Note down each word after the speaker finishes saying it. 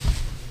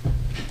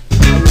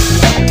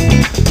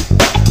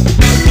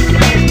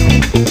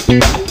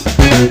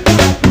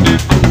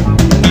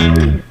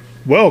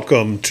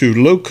Welcome to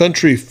Low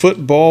Country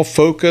Football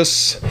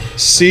Focus,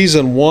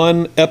 Season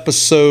 1,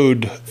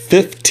 Episode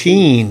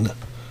 15.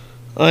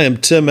 I am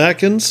Tim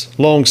Atkins,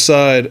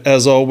 alongside,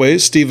 as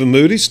always, Stephen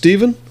Moody.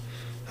 Stephen,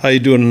 how you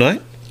doing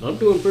tonight? I'm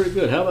doing pretty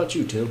good. How about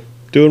you, Tim?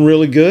 Doing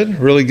really good,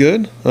 really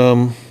good.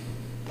 Had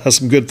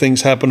some good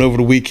things happen over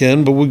the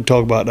weekend, but we can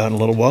talk about that in a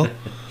little while.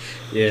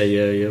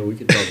 Yeah, we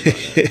can talk about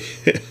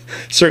that.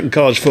 Certain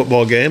college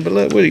football game,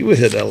 but we'll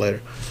hit that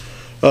later.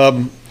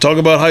 Talk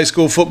about high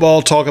school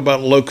football, talk about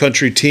low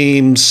country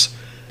teams.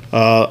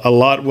 A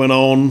lot went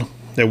on.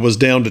 It was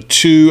down to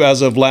 2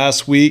 as of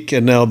last week,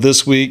 and now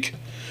this week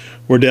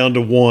we're down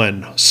to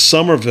 1.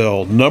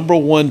 Summerville, number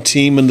 1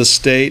 team in the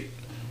state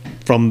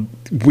from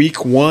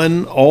week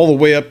 1 all the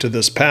way up to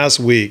this past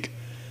week,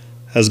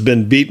 has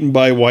been beaten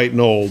by White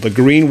Knoll. The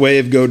Green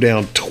Wave go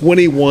down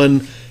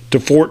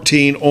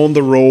 21-14 on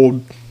the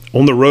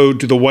road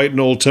to the White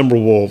Knoll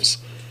Timberwolves.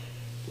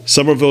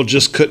 Summerville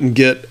just couldn't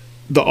get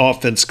the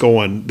offense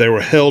going. They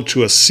were held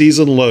to a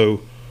season low,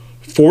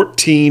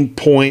 14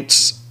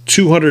 points,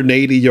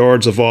 280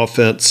 yards of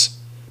offense.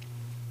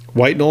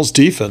 White Knoll's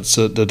defense,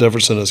 the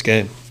difference in this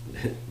game.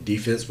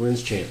 Defense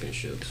wins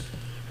championships.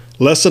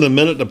 Less than a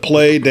minute to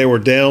play, they were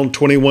down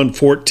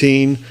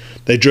 21-14.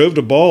 They drove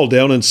the ball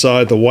down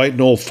inside the White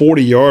Knoll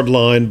 40-yard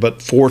line,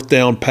 but fourth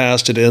down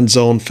pass to the end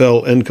zone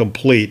fell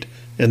incomplete.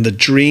 And the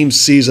dream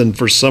season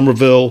for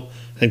Summerville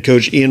and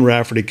Coach Ian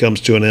Rafferty comes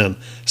to an end.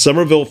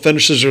 Summerville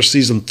finishes their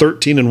season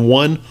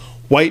 13-1.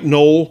 White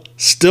Knoll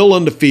still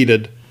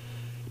undefeated.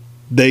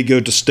 They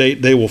go to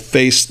state. They will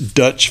face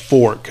Dutch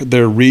Fork,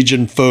 their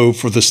region foe,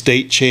 for the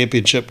state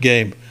championship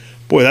game.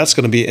 Boy, that's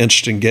going to be an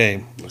interesting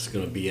game. It's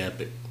going to be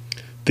epic.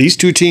 These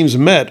two teams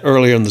met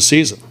earlier in the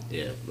season.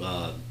 Yeah,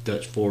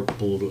 Dutch Fork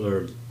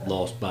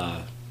lost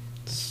by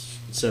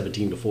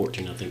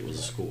 17-14. I think was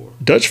the score.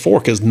 Dutch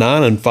Fork is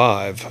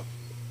 9-5.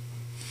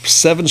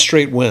 7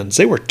 straight wins.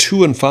 They were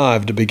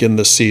 2-5 to begin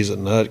this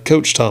season.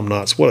 Coach Tom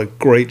Knotts, what a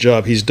great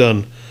job he's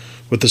done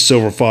with the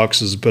Silver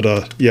Foxes. But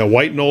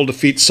White Knoll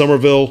defeats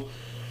Summerville.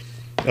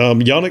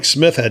 Yannick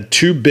Smith had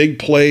 2 big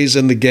plays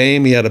in the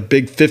game. He had a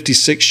big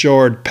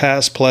 56-yard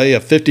pass play, a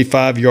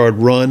 55-yard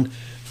run.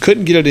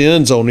 Couldn't get it in the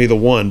end zone, either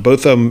one.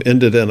 Both of them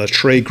ended in a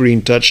Trey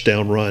Green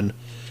touchdown run.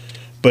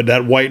 But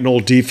that White Knoll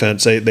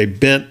defense, they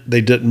bent,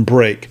 they didn't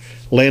break.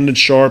 Landon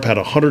Sharp had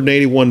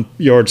 181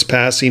 yards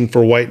passing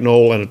for White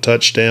Knoll and a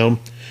touchdown.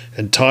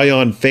 And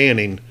Tyon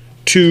Fanning,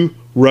 2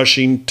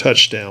 rushing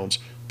touchdowns.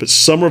 But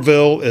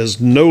Summerville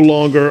is no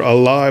longer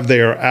alive. They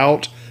are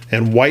out,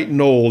 and White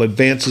Knoll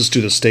advances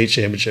to the state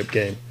championship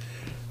game.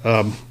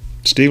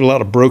 Steve, a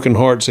lot of broken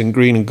hearts in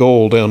green and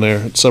gold down there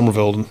at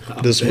Summerville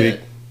this week.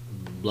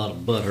 A lot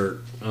of butt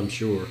hurt, I'm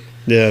sure.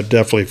 Yeah,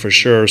 definitely, for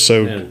sure.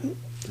 So, and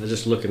I'm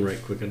just looking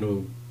right quick. I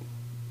know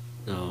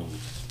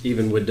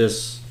even with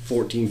this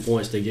 14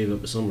 points they gave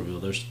up to Summerville,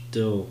 they're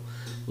still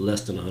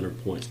less than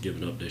 100 points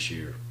given up this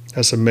year.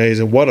 That's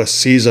amazing. What a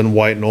season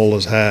White Knoll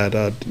has had.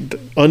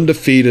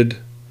 Undefeated.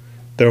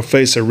 They'll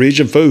face a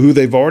region foe who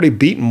they've already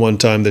beaten one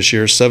time this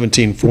year,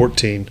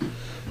 17-14.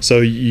 So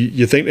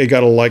you think they got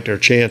to like their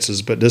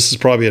chances, but this is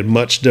probably a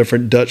much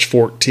different Dutch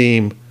Fork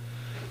team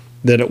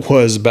than it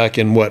was back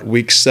in,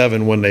 week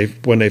 7 when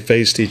they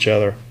faced each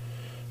other.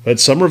 At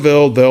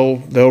Summerville, they'll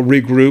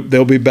regroup.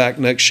 They'll be back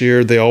next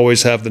year. They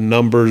always have the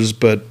numbers,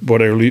 but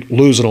they're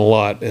losing a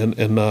lot. And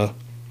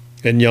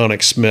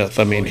Yannick Smith,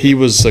 I mean, he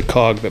was the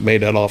cog that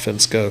made that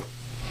offense go.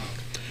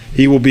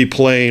 He will be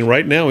playing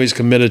right now. He's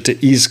committed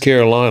to East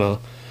Carolina,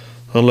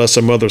 unless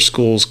some other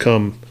schools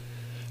come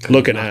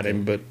looking at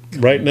him. But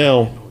right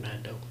now,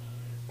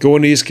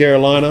 going to East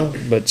Carolina.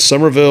 But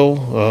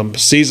Summerville,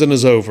 season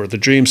is over. The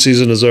dream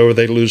season is over.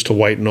 They lose to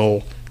White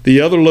Knoll.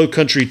 The other low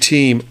country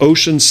team,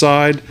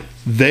 Oceanside,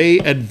 they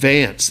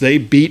advance. They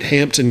beat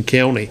Hampton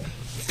County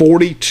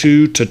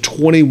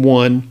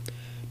 42-21.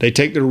 They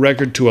take their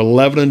record to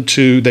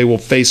 11-2. They will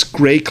face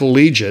Gray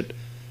Collegiate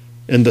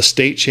in the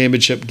state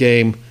championship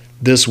game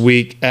this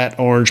week at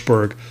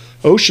Orangeburg.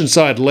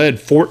 Oceanside led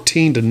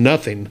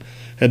 14-0,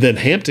 and then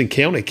Hampton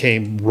County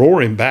came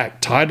roaring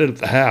back, tied it at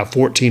the half,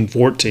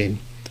 14-14.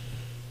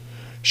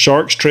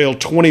 Sharks trailed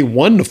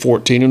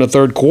 21-14 in the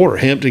third quarter.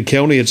 Hampton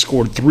County had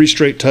scored 3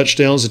 straight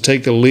touchdowns to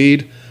take the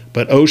lead,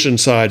 but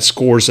Oceanside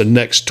scores the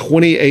next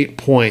 28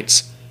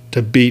 points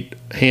to beat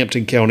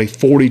Hampton County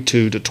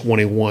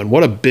 42-21.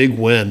 What a big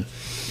win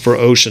for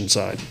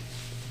Oceanside.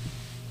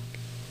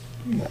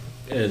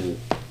 And,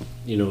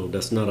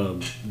 that's not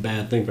a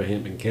bad thing for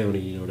Hampton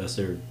County. That's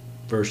their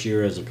first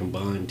year as a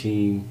combined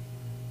team.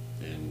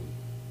 And,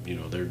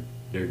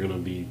 they're going to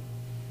be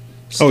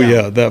stout. Oh,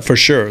 yeah, that for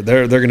sure.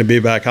 They're going to be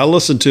back. I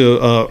listened to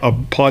a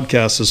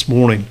podcast this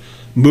morning,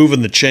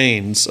 Moving the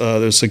Chains.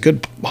 There's a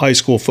good high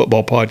school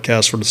football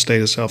podcast for the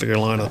state of South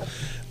Carolina.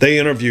 They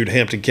interviewed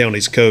Hampton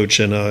County's coach,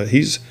 and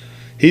he's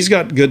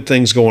got good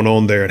things going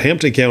on there. And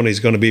Hampton County is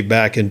going to be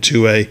back in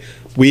 2A.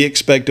 We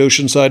expect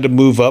Oceanside to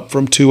move up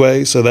from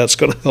 2A, so that's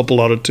going to help a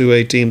lot of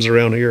 2A teams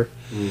around here.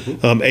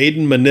 Mm-hmm.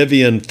 Aiden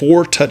Manivian,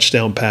 4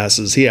 touchdown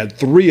passes. He had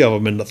 3 of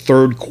them in the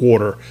third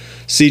quarter.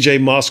 C.J.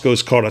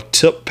 Moscow's caught a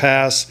tip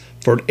pass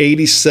for an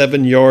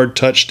 87-yard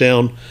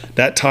touchdown.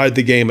 That tied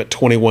the game at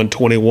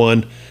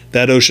 21-21.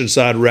 That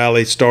Oceanside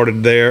rally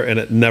started there, and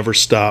it never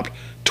stopped.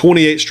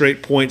 28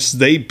 straight points.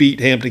 They beat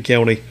Hampton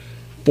County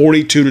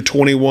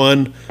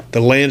 42-21. The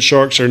Land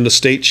Sharks are in the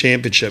state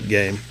championship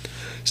game.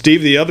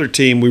 Steve, the other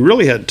team, we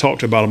really hadn't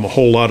talked about them a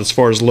whole lot as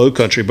far as low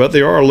country, but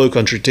they are a low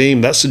country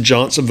team. That's the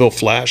Johnsonville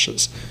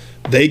Flashes.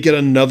 They get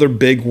another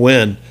big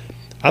win.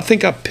 I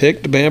think I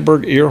picked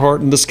Bamberg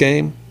Earhart in this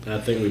game. I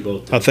think we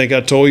both did. I think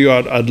I told you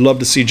I'd love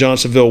to see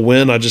Johnsonville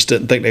win. I just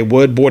didn't think they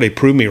would. Boy, they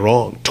proved me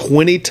wrong.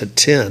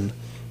 20-10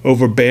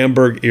 over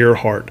Bamberg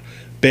Earhart.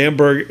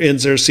 Bamberg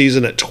ends their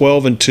season at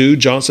 12-2.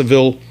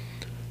 Johnsonville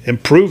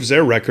improves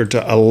their record to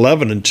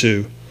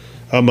 11-2.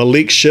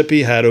 Malik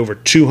Shippey had over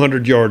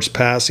 200 yards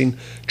passing.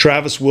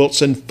 Travis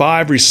Wilson,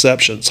 5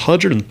 receptions,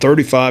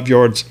 135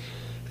 yards,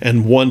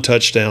 and 1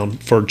 touchdown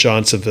for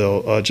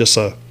Johnsonville. Just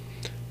a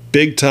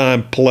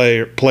big-time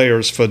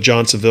players for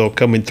Johnsonville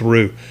coming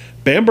through.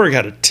 Bamberg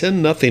had a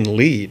 10-0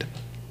 lead,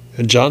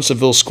 and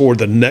Johnsonville scored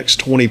the next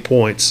 20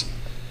 points.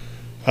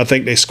 I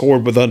think they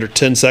scored with under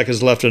 10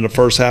 seconds left in the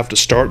first half to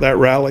start that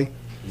rally.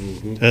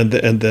 And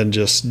then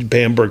just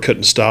Bamberg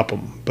couldn't stop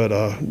them. But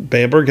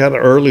Bamberg had an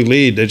early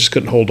lead. They just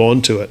couldn't hold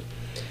on to it.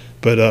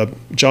 But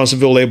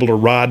Johnsonville able to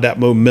ride that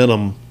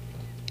momentum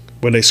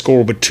when they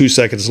scored with 2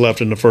 seconds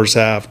left in the first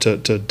half to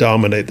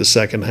dominate the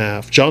second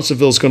half.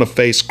 Johnsonville's going to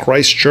face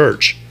Christ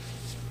Church,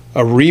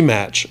 a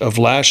rematch of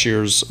last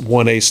year's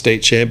 1A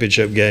state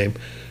championship game.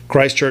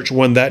 Christ Church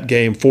won that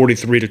game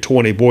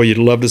 43-20. Boy, you'd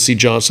love to see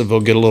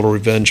Johnsonville get a little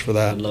revenge for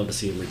that. I'd love to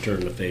see them return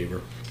the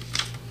favor.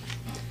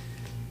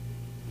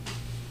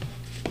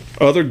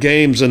 Other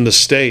games in the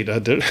state,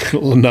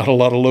 not a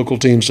lot of local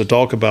teams to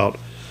talk about.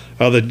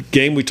 The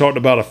game we talked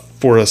about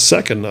for a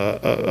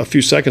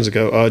few seconds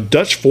ago,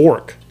 Dutch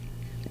Fork.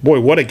 Boy,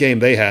 what a game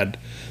they had.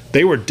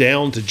 They were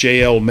down to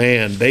J.L.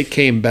 Mann. They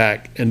came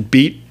back and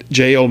beat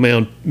J.L.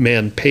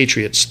 Mann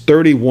Patriots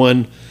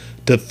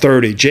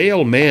 31-30.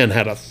 J.L. Mann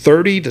had a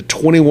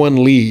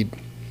 30-21 lead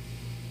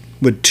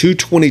with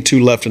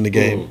 2:22 left in the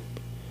game,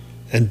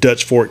 and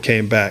Dutch Fork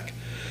came back.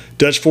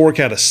 Dutch Fork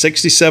had a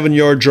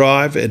 67-yard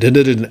drive. It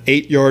ended in an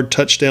 8-yard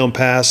touchdown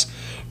pass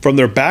from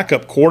their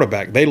backup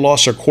quarterback. They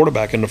lost their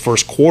quarterback in the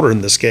first quarter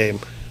in this game.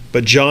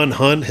 But John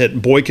Hunt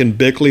hit Boykin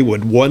Bickley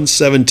with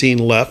 1:17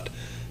 left.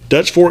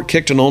 Dutch Fork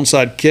kicked an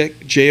onside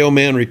kick. J.O.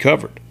 Mann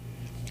recovered.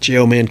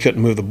 J.O. Mann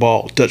couldn't move the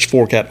ball. Dutch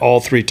Fork had all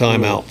 3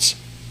 timeouts.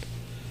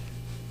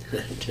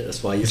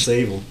 That's why you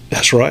save them.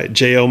 That's right.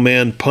 J.O.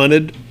 Mann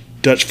punted.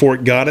 Dutch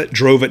Fork got it,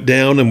 drove it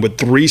down, and with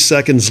 3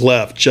 seconds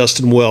left,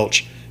 Justin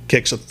Welch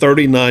kicks a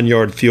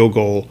 39-yard field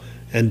goal,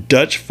 and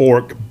Dutch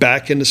Fork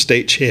back in the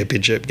state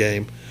championship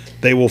game.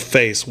 They will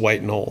face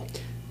White Knoll.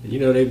 You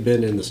know, they've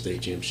been in the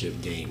state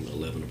championship game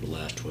 11 of the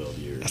last 12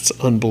 years. That's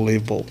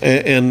unbelievable.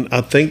 And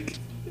I think,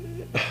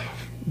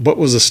 what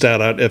was the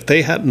stat? If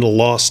they hadn't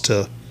lost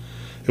to,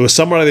 it was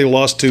somebody they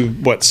lost to,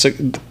 what,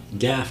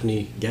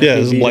 Gaffney. Yeah,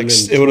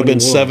 it would have been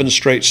 7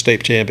 straight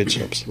state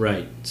championships.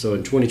 Right. So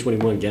in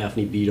 2021,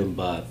 Gaffney beat them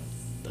by,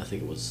 I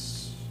think it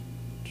was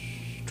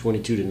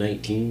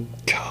 22-19.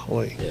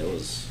 Golly. Yeah, it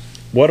was.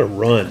 What a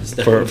run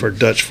for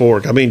Dutch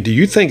Fork. I mean, do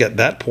you think at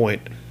that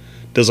point,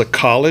 does a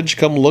college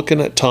come looking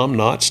at Tom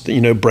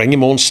Knotts, bring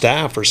him on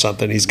staff or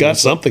something? He's got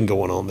something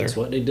going on there. That's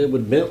what they did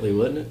with Bentley,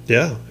 wasn't it?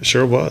 Yeah, it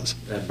sure was.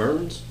 At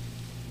Burns?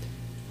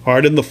 All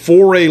right, in the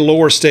 4A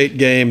lower state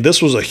game,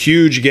 this was a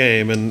huge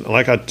game. And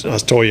like I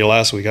told you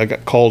last week, I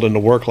got called into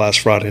work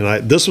last Friday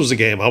night. This was a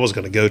game I was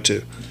going to go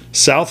to.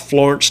 South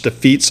Florence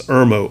defeats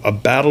Irmo, a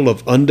battle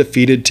of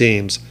undefeated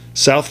teams.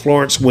 South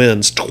Florence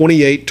wins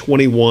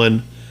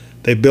 28-21.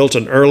 They built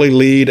an early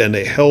lead, and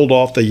they held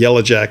off the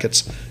Yellow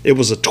Jackets. It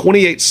was a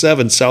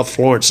 28-7 South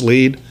Florence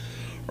lead.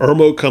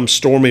 Irmo comes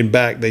storming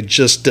back. They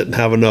just didn't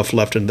have enough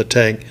left in the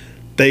tank.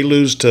 They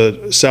lose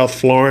to South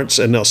Florence,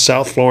 and now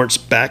South Florence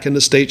back in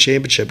the state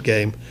championship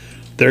game.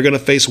 They're going to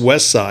face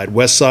Westside.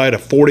 Westside, a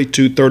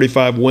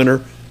 42-35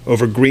 winner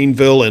over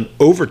Greenville in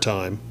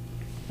overtime.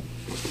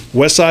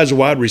 Westside's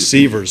wide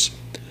receivers,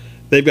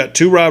 they've got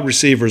 2 wide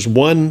receivers,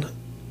 one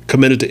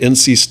committed to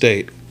NC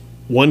State,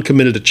 one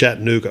committed to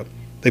Chattanooga.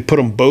 They put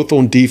them both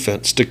on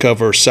defense to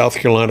cover South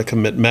Carolina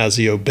commit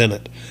Mazio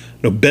Bennett.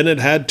 Now, Bennett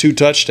had 2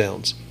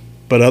 touchdowns,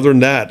 but other than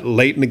that,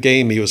 late in the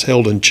game, he was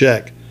held in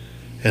check,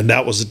 and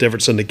that was the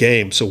difference in the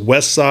game. So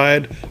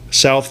Westside,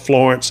 South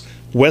Florence,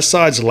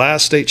 Westside's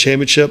last state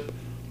championship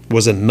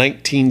was in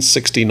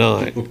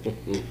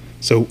 1969.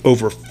 So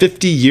over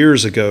 50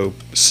 years ago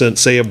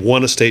since they have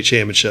won a state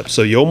championship.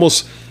 So you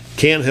almost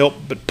can't help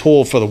but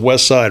pull for the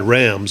Westside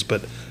Rams,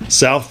 but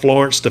South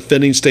Florence,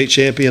 defending state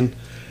champion,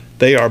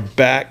 they are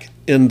back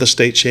in the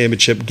state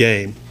championship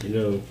game.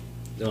 You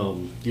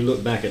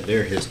look back at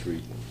their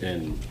history,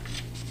 and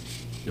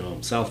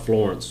South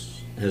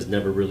Florence has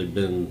never really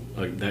been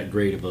that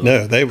great of a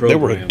No, they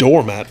were a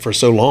doormat for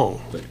so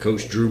long. But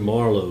Coach Drew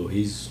Marlowe,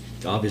 he's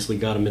obviously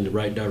got him in the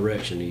right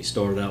direction. He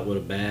started out with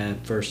a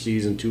bad first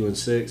season,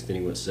 2-6, then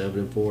he went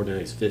 7-4, now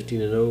he's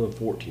 15-0 and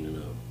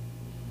 14-0.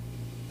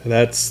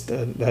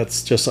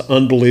 That's just an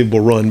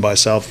unbelievable run by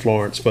South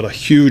Florence, but a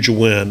huge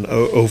win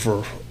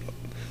over.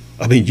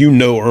 I mean,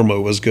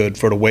 Irmo was good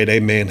for the way they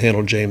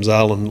manhandled James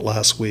Island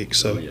last week.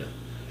 So,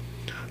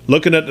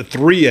 looking at the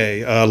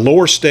 3A,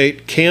 Lower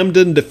State,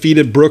 Camden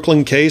defeated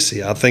Brooklyn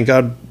Casey. I think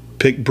I'd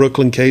pick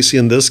Brooklyn Casey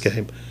in this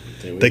game.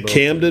 The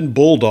Camden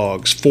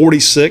Bulldogs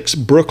 46,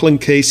 Brooklyn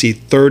Casey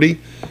 30.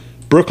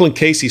 Brooklyn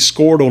Casey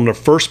scored on their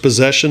first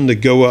possession to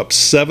go up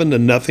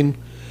 7-0.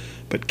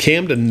 But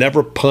Camden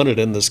never punted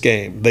in this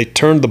game. They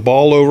turned the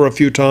ball over a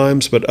few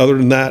times, but other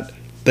than that,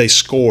 they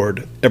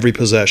scored every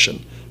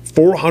possession.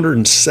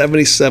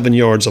 477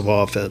 yards of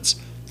offense,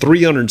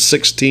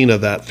 316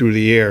 of that through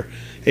the air.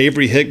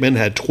 Avery Hickman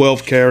had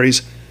 12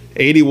 carries,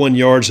 81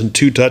 yards, and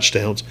 2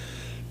 touchdowns.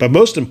 But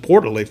most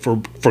importantly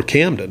for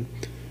Camden,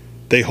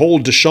 they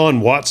hold Deshaun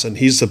Watson.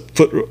 He's the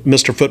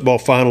Mr. Football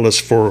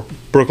finalist for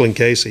Brooklyn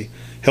Casey.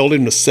 Held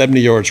him to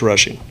 70 yards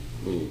rushing.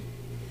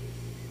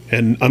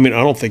 And, I mean,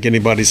 I don't think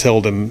anybody's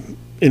held him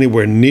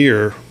anywhere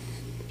near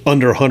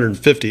under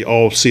 150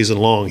 all season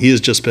long. He has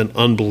just been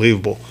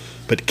unbelievable.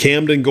 But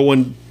Camden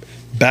going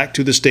back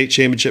to the state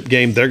championship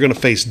game, they're going to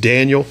face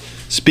Daniel.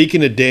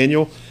 Speaking of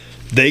Daniel,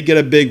 they get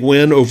a big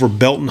win over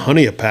Belton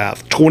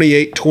Honeypath,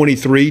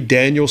 28-23.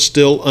 Daniel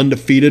still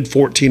undefeated,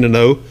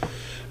 14-0.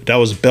 That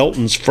was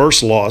Belton's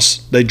first loss.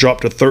 They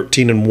dropped to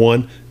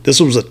 13-1. This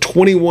was a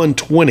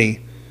 21-20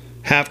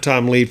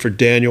 halftime lead for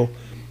Daniel.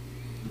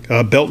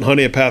 Belton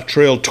Honeypath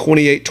trailed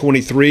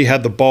 28-23,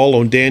 had the ball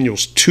on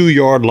Daniel's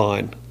 2-yard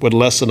line with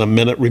less than a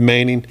minute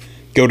remaining.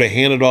 Go to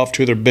hand it off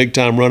to their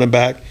big-time running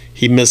back.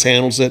 He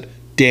mishandles it.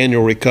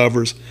 Daniel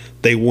recovers.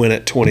 They win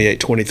at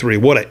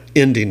 28-23. What an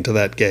ending to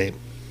that game.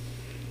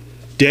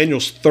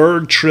 Daniel's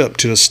third trip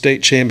to the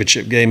state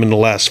championship game in the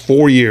last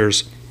 4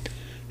 years,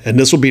 and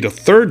this will be the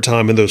third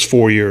time in those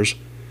 4 years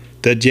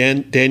that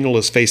Daniel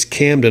has faced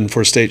Camden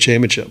for a state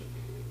championship,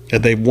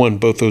 and they've won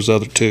both those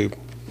other two.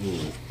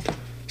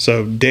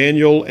 So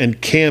Daniel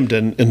and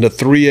Camden in the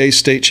 3A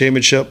state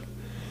championship.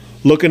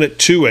 Looking at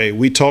 2A,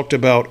 we talked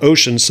about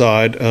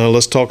Oceanside.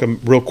 Let's talk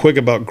real quick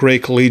about Gray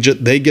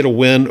Collegiate. They get a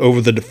win over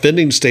the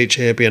defending state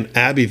champion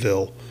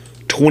Abbeville,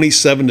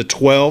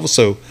 27-12.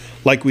 So,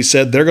 like we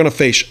said, they're going to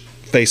face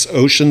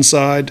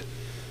Oceanside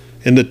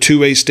in the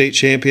 2A state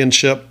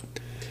championship.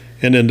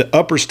 And in the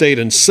upper state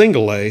and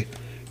single A,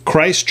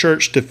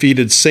 Christchurch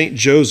defeated St.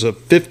 Joseph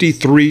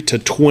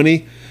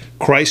 53-20.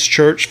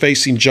 Christchurch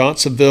facing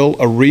Johnsonville,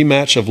 a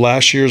rematch of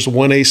last year's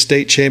 1A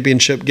state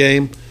championship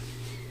game.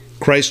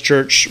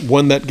 Christchurch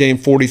won that game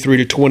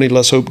 43-20.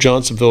 Let's hope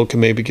Johnsonville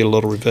can maybe get a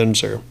little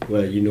revenge there.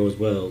 Well, as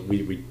well,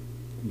 we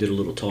did a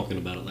little talking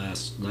about it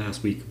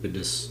last week with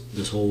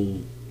this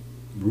whole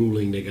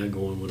ruling they got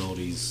going with all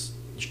these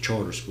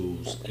charter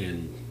schools,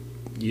 and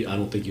I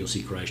don't think you'll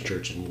see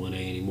Christchurch in 1A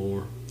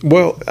anymore.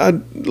 Well,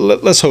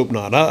 let's hope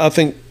not. I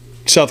think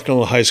South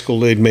Carolina High School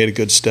League made a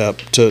good step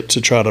to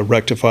try to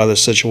rectify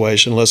this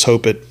situation. Let's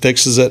hope it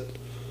fixes it.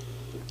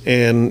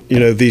 And,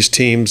 these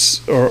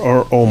teams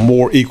are on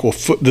more equal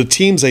the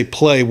teams they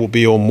play will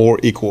be on more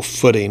equal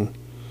footing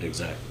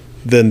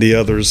than the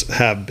others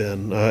have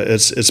been.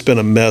 It's been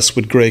a mess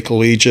with Gray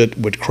Collegiate,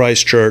 with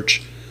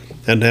Christchurch.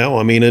 And now,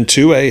 in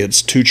 2A,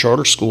 it's two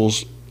charter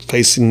schools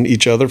facing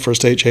each other for a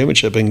state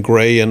championship in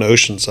Gray and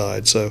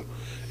Oceanside. So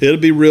it'll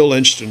be real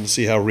interesting to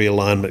see how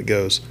realignment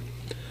goes.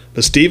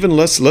 But, Stephen,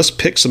 let's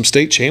pick some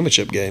state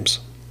championship games.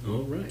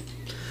 All right.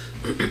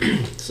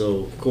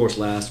 So, of course,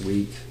 last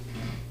week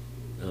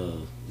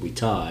we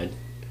tied.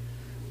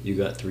 You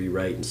got 3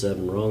 right and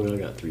 7 wrong. I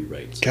got 3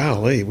 right and 7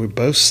 Golly, we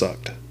both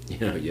sucked.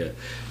 Yeah.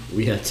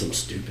 We had some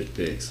stupid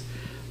picks.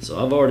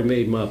 So I've already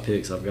made my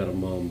picks. I've got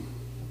them on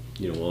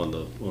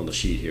the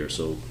sheet here.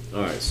 So,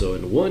 all right. So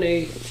in the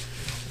 1A,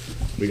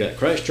 we got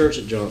Christchurch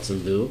at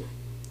Johnsonville,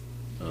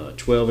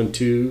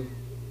 12-2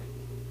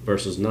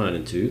 versus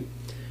 9-2.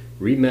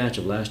 Rematch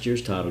of last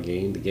year's title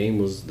game. The game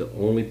was the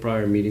only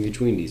prior meeting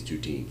between these two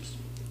teams.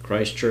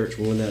 Christchurch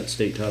won that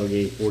state title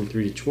game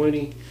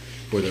 43-20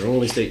 for their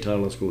only state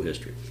title in school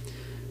history.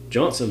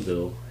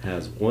 Johnsonville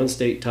has one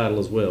state title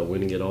as well,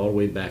 winning it all the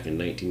way back in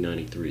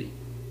 1993.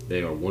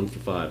 They are 1 for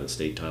 5 in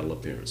state title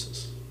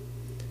appearances.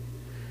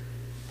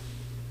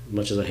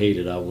 Much as I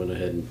hated, I went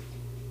ahead and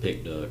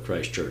picked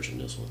Christchurch in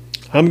this one.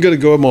 I'm going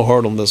to go with my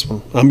heart on this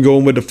one. I'm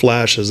going with the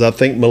Flashes. I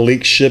think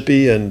Malik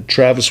Shippey and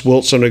Travis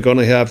Wilson are going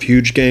to have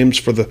huge games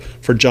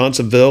for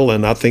Johnsonville,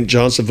 and I think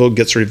Johnsonville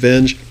gets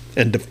revenge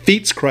and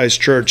defeats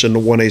Christchurch in the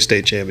 1A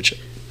state championship.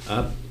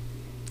 I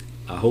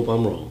hope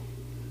I'm wrong.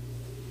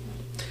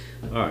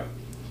 All right,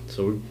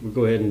 so we'll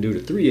go ahead and do the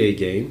 3A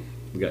game.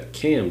 We got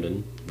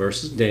Camden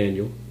versus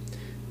Daniel.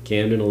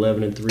 Camden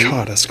 11-3.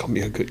 God, that's going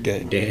to be a good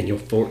game. Daniel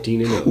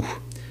 14-0.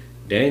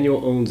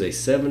 Daniel owns a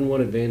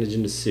 7-1 advantage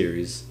in the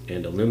series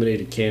and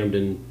eliminated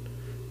Camden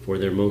for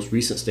their most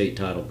recent state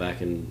title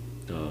back in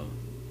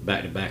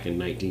back-to-back in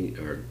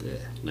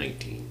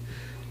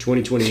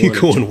 2021. You're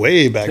going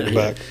way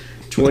back-to-back.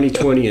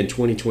 2020 and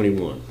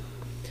 2021.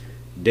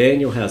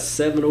 Daniel has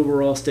 7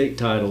 overall state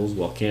titles,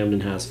 while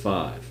Camden has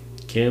 5.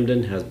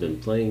 Camden has been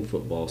playing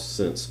football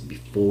since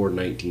before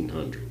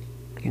 1900.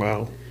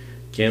 Wow.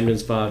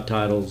 Camden's 5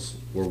 titles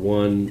were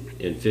won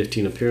in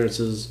 15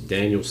 appearances.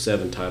 Daniel's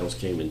 7 titles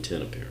came in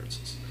 10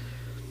 appearances.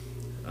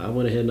 I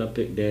went ahead and I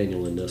picked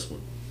Daniel in this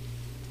one.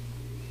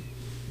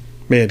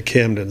 Man,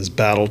 Camden is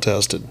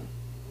battle-tested.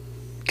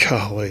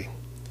 Golly.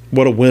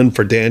 What a win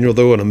for Daniel,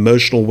 though, an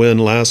emotional win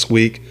last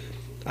week.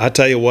 I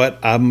tell you what,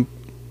 I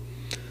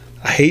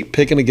hate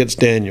picking against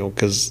Daniel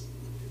because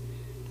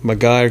my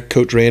guy,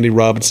 Coach Randy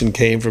Robinson,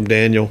 came from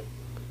Daniel.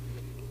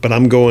 But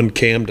I'm going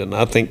Camden.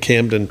 I think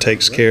Camden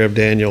takes care of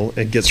Daniel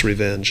and gets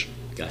revenge.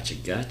 Gotcha.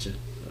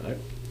 All right.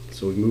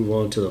 So we move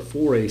on to the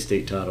 4A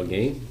state title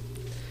game.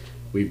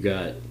 We've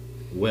got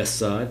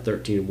Westside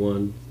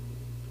 13-1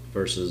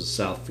 versus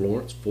South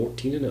Florence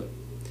 14-0.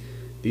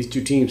 These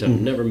two teams have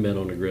never met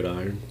on the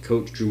gridiron.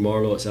 Coach Drew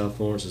Marlowe at South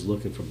Florence is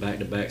looking for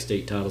back-to-back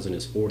state titles in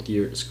his 4th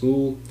year at the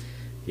school.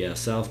 Yeah,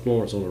 South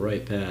Florence on the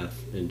right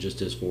path in just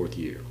his 4th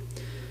year.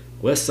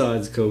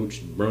 Westside's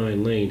coach,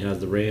 Brian Lane, has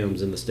the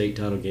Rams in the state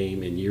title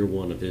game in year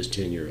 1 of his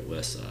tenure at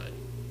Westside.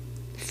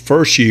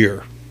 First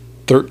year,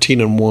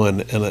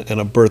 13-1, and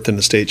a berth in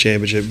the state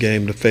championship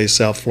game to face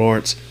South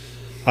Florence.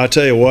 I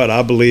tell you what,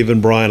 I believe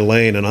in Brian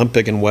Lane, and I'm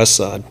picking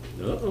Westside.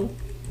 Uh-oh.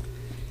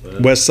 Well,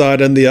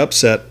 Westside and the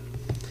upset.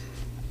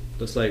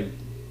 Looks like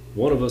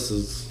one of us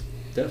is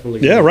definitely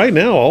Yeah, right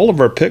now, all of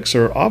our picks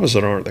are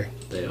opposite, aren't they?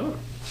 They are.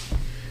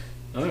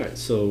 All right,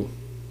 so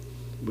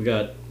we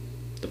got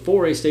the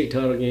 4A state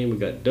title game. We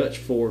got Dutch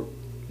Fork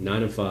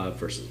 9-5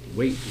 versus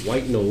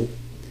White Knoll.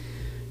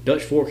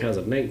 Dutch Fork has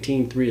a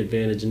 19-3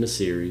 advantage in the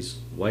series.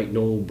 White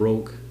Knoll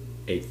broke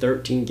a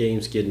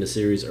 13-game skid in the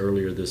series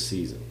earlier this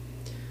season.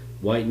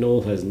 White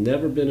Knoll has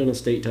never been in a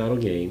state title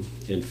game.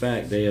 In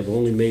fact, they have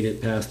only made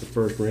it past the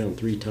first round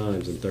 3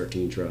 times in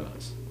 13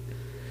 tries.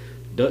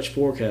 Dutch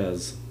Fork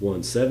has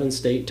won 7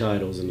 state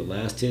titles in the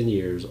last 10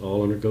 years,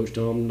 all under Coach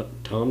Tom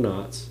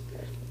Knotts.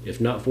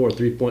 If not for a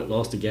 3-point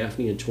loss to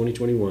Gaffney in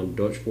 2021,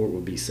 Dutch Fork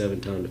would be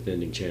 7-time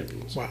defending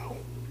champions. Wow.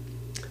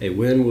 A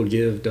win will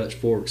give Dutch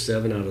Fork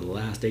 7 out of the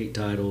last 8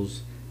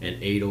 titles and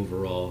 8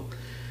 overall.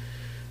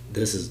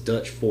 This is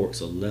Dutch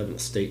Fork's 11th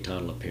state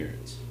title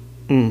appearance.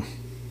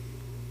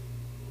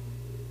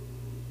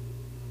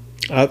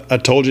 I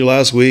told you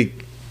last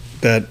week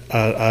that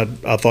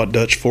I thought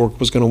Dutch Fork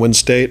was going to win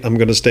state. I'm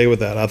going to stay with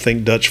that. I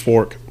think Dutch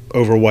Fork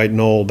over White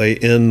Knoll. They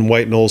end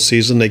White Knoll's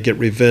season. They get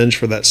revenge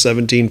for that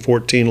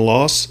 17-14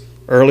 loss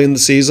early in the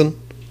season.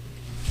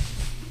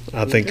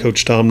 I think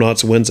Coach Tom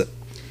Knotts wins it.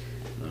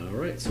 All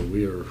right, so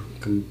we are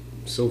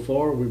so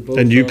far we both.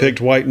 And you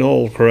picked White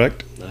Knoll,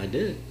 correct? I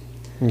did.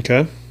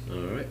 Okay. All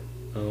right.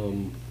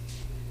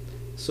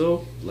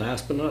 So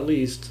last but not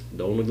least,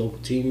 the only local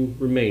team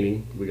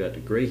remaining, we got the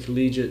Gray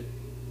Collegiate,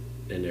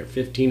 and they're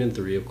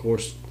 15-3. Of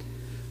course,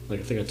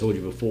 like I think I told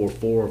you before,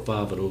 4 or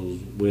 5 of those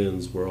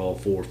wins were all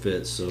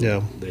forfeits. So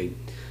they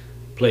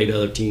played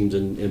other teams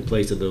in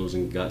place of those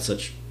and got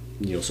such,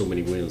 so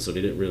many wins. So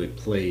they didn't really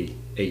play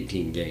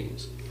 18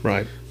 games.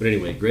 Right. But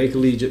anyway, Gray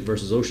Collegiate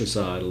versus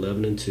Oceanside,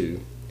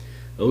 11-2.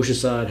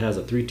 Oceanside has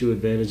a 3-2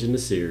 advantage in the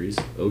series.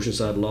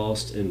 Oceanside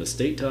lost in the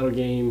state title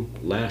game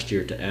last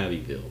year to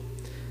Abbeville.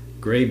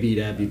 Gray beat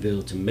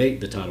Abbeville to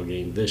make the title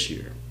game this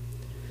year.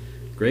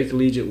 Gray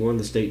Collegiate won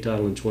the state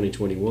title in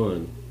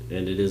 2021,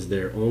 and it is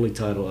their only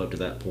title up to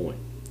that point.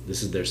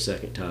 This is their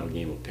 2nd title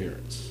game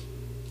appearance.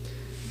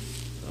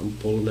 I'm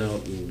pulling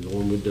out and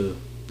going with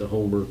the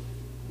homer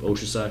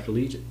Oceanside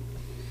Collegiate.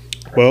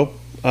 Well,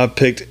 I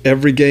picked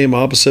every game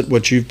opposite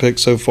what you've picked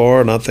so far,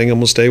 and I think I'm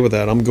going to stay with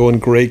that. I'm going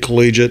Gray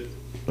Collegiate.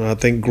 I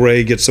think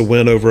Gray gets a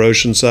win over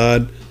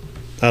Oceanside.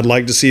 I'd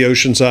like to see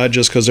Oceanside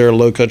just because they're a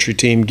low country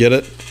team get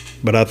it,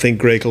 but I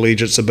think Gray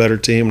Collegiate's a better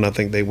team, and I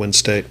think they win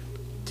state.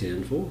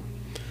 10-4.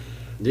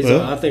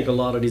 I think a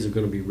lot of these are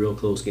going to be real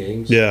close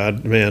games. Yeah,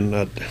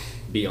 man.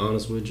 Be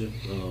honest with you.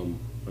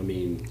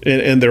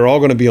 And they're all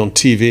going to be on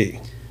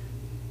TV.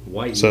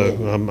 White so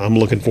Knoll, I'm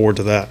looking forward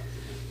to that.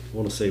 I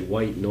want to say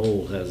White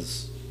Knoll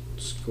has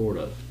scored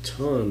a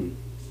ton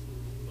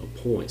of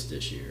points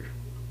this year.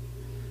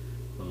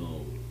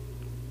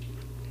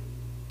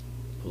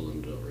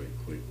 Pulling it up right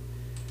quick.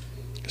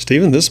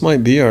 Stephen, this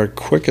might be our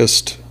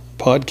quickest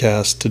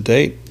podcast to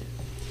date.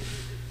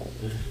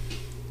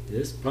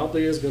 This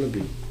probably is going to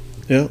be.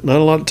 Yeah, not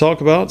a lot to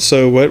talk about.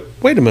 So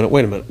wait a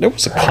minute. There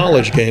was a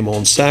college game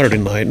on Saturday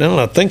night. Now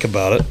that I think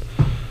about it,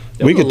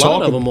 we could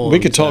talk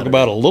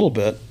about it a little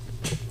bit.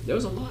 There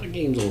was a lot of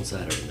games on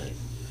Saturday night.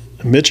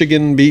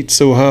 Michigan beats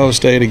Ohio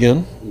State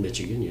again.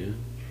 Michigan,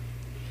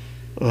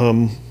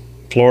 yeah.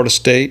 Florida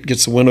State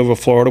gets the win over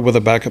Florida with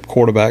a backup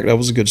quarterback. That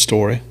was a good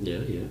story. Yeah.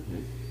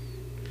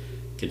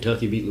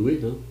 Kentucky beat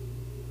Louisville.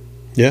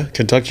 Yeah,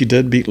 Kentucky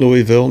did beat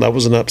Louisville. That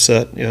was an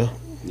upset, yeah.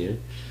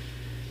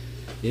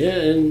 Yeah,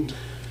 and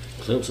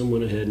Clemson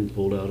went ahead and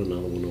pulled out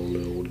another one on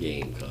the old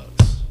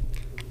Gamecocks.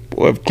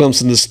 Boy, if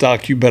Clemson is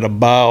stock, you better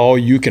buy all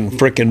you can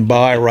frickin'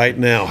 buy right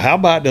now. How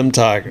about them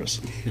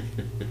Tigers?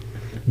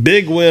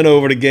 Big win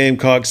over the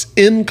Gamecocks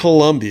in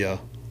Columbia.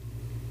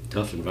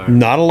 Tough environment.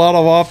 Not a lot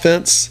of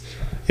offense.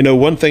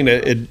 One thing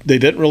that they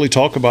didn't really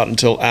talk about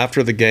until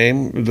after the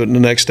game, the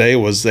next day,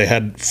 was they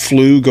had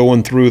flu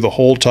going through the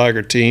whole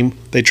Tiger team.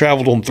 They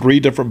traveled on 3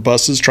 different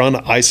buses trying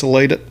to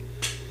isolate it.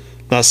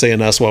 Not saying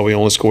that's why we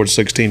only scored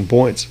 16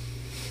 points.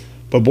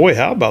 But, boy,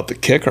 how about the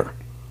kicker?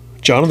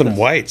 Jonathan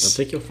Whites. I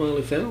think you'll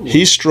finally found one.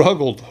 He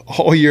struggled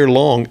all year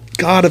long.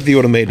 God, if he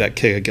would have made that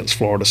kick against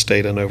Florida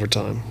State in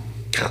overtime.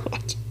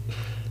 God,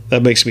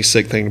 that makes me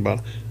sick thinking about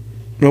it.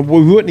 No,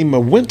 we wouldn't even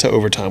have went to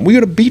overtime. We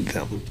would have beat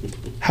them.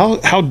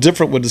 How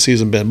different would the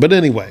season been? But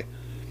anyway,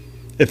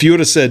 if you would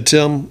have said,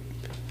 Tim,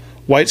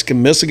 Whites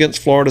can miss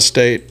against Florida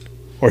State,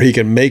 or he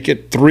can make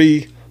it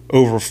 3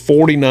 over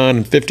 49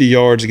 and 50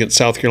 yards against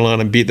South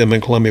Carolina and beat them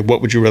in Columbia,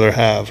 what would you rather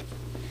have?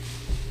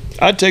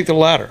 I'd take the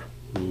latter.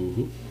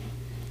 Mm-hmm.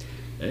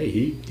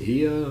 Hey,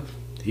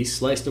 he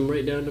sliced him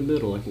right down the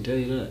middle. I can tell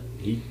you that.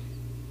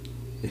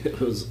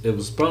 It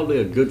was probably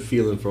a good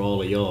feeling for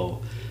all of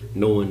y'all,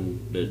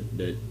 knowing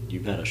that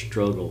you've had a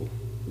struggle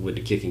with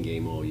the kicking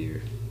game all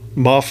year.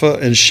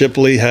 Maffa and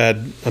Shipley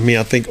had,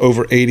 I think,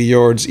 over 80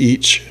 yards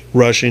each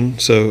rushing.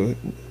 So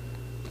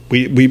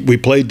we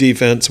played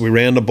defense. We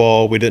ran the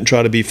ball. We didn't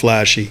try to be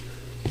flashy.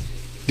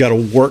 Got a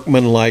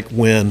workmanlike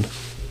win.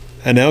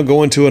 And now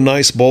going to a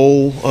nice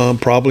bowl,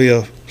 probably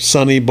a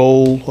sunny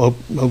bowl,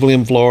 hopefully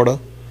in Florida.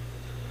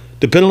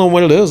 Depending on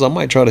what it is, I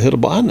might try to hit a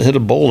bowl. I haven't hit a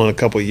bowl in a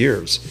couple of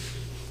years.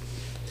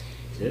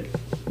 Yeah.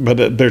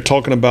 But they're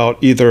talking about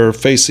either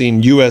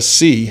facing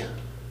USC,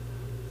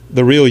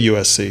 the real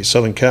USC,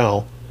 Southern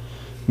Cal,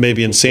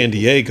 maybe in San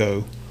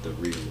Diego. The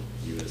real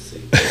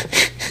USC.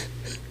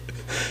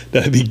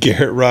 That'd be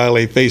Garrett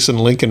Riley facing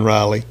Lincoln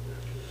Riley.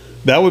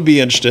 That would be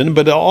interesting.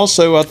 But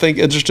also, I think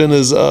interesting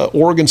is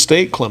Oregon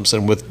State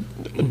Clemson with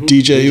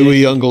DJ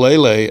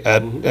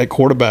Uiagalelei at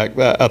quarterback.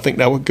 I think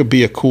that could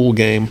be a cool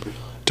game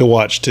to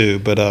watch too.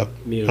 But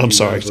I'm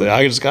sorry,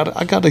 I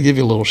got to give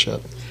you a little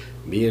shit.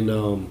 Me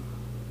and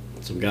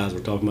some guys were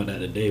talking about that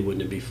today.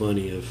 Wouldn't it be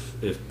funny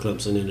if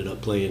Clemson ended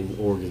up playing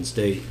Oregon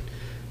State?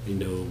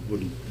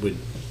 With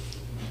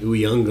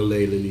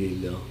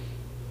Uiagalelei.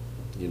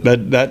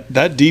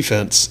 That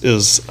defense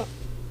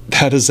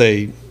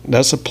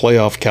that's a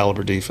playoff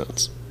caliber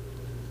defense.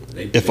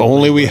 If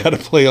only we had a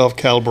playoff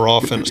caliber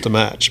offense to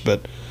match.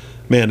 But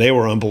man, they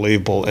were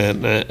unbelievable.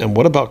 And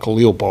what about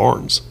Khalil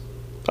Barnes,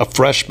 a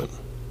freshman?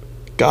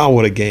 God,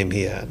 what a game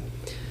he had.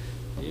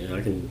 Yeah,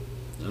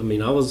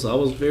 I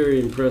was very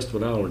impressed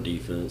with our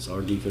defense.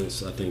 Our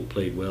defense, I think,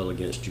 played well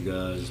against you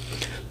guys.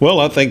 Well,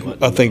 I think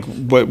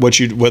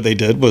what they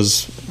did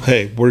was,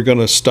 hey, we're going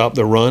to stop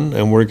the run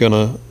and we're going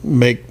to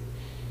make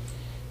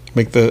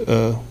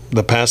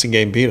the passing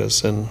game beat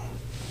us. And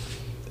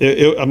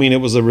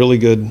it was a really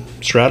good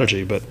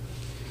strategy, but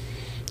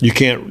you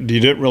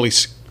didn't really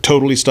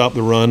totally stop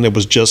the run. It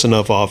was just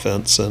enough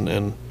offense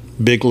and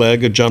big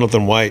leg of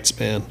Jonathan Whites,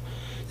 man.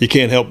 You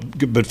can't help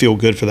but feel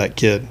good for that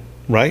kid,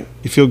 right?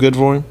 You feel good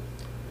for him?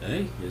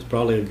 Hey, it's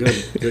probably a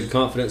good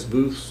confidence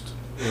boost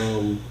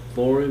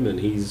for him, and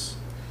he's,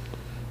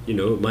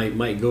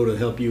 might go to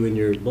help you in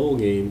your bowl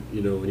game,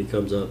 when he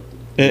comes up.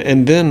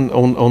 And then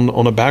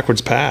on a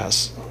backwards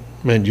pass,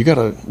 man, you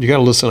gotta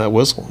listen to that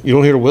whistle. You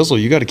don't hear the whistle,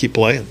 you got to keep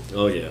playing.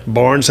 Oh yeah.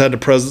 Barnes had the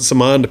presence of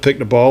mind to pick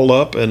the ball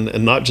up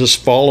and not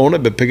just fall on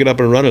it, but pick it up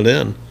and run it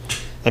in.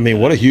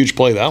 What a huge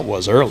play that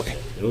was early.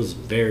 It was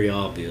very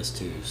obvious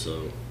too.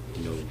 So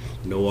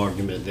no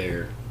argument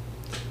there.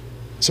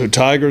 So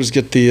Tigers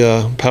get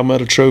the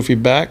Palmetto Trophy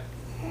back,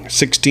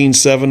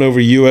 16-7 over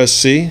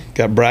USC.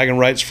 Got bragging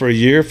rights for a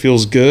year.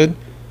 Feels good.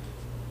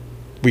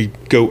 We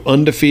go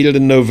undefeated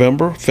in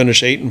November.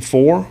 Finish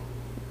 8-4.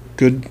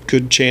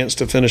 Good chance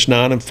to finish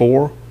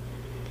 9-4.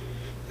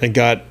 And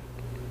got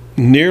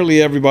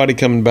nearly everybody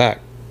coming back.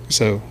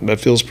 So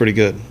that feels pretty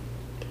good.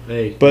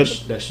 Hey,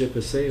 but that ship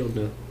has sailed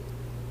now.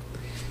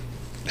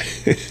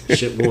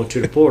 Ship going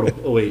to the portal.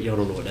 Oh wait, y'all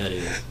don't know what that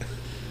is.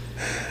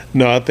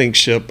 No, I think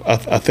Ship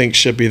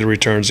either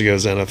returns or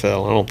goes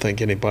NFL. I don't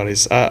think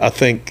anybody's. I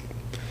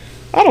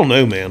don't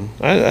know, man.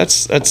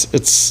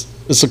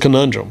 It's a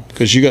conundrum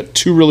because you got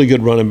 2 really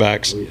good running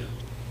backs. Oh, yeah.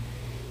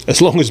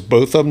 As long as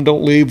both of them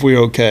don't leave, we're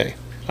okay.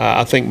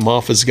 I think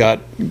Moffa's got.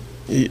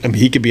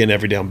 He could be an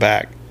every down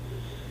back,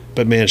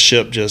 but man,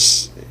 Ship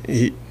just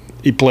he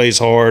plays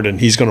hard and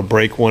he's going to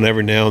break one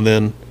every now and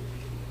then.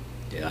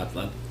 Yeah, I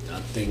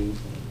think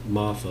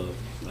Moffa.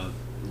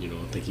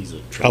 I think he's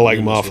I like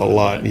Moffa a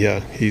lot.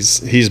 Yeah,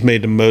 he's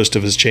made the most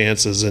of his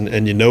chances,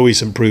 and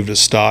he's improved his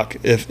stock.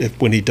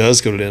 If when he does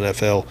go to the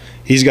NFL,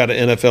 he's got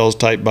an NFL's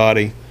type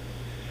body,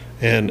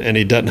 and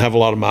he doesn't have a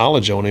lot of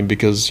mileage on him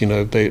because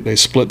they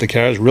split the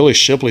carries. Really,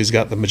 Shipley's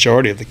got the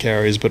majority of the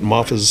carries, but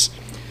Moffa's,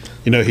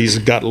 he's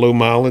got low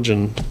mileage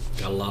and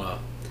got a lot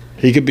of.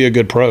 He could be a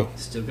good pro.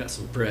 Still got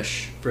some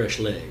fresh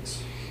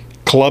legs.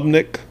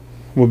 Klubnik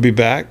will be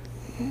back.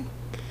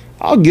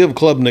 I'll give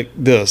Klubnik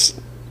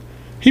this.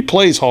 He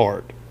plays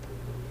hard.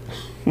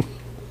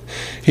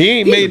 He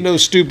ain't made no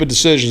stupid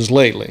decisions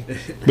lately,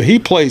 but he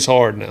plays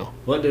hard now.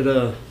 What did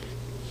old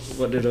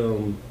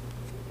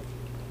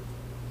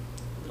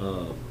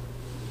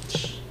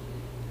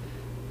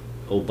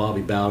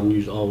Bobby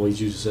Bowden always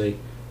used to say?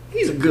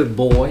 He's a good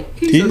boy.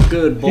 He's a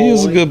good boy. He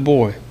is a good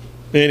boy.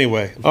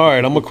 Anyway, all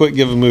right, I'm going to quit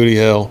giving Moody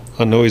hell.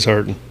 I know he's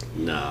hurting.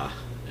 Nah.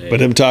 Hey. But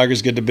them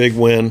Tigers get the big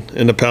win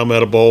in the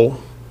Palmetto Bowl.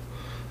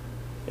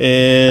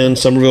 And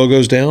Summerville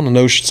goes down, and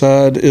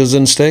Oceanside is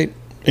in state.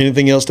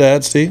 Anything else to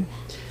add, Steve?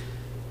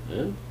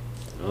 Yeah.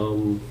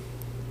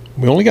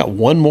 We only got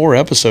one more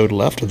episode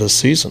left of this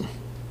season.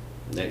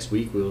 Next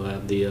week we'll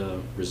have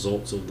the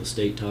results of the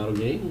state title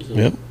games.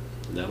 Yep.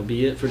 That'll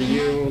be it for the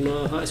year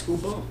on high school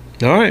ball.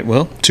 All right,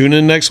 well, tune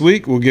in next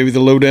week. We'll give you the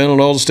lowdown on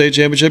all the state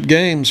championship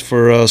games.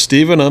 For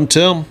Steven, I'm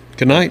Tim.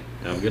 Good night.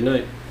 Have a good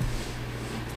night.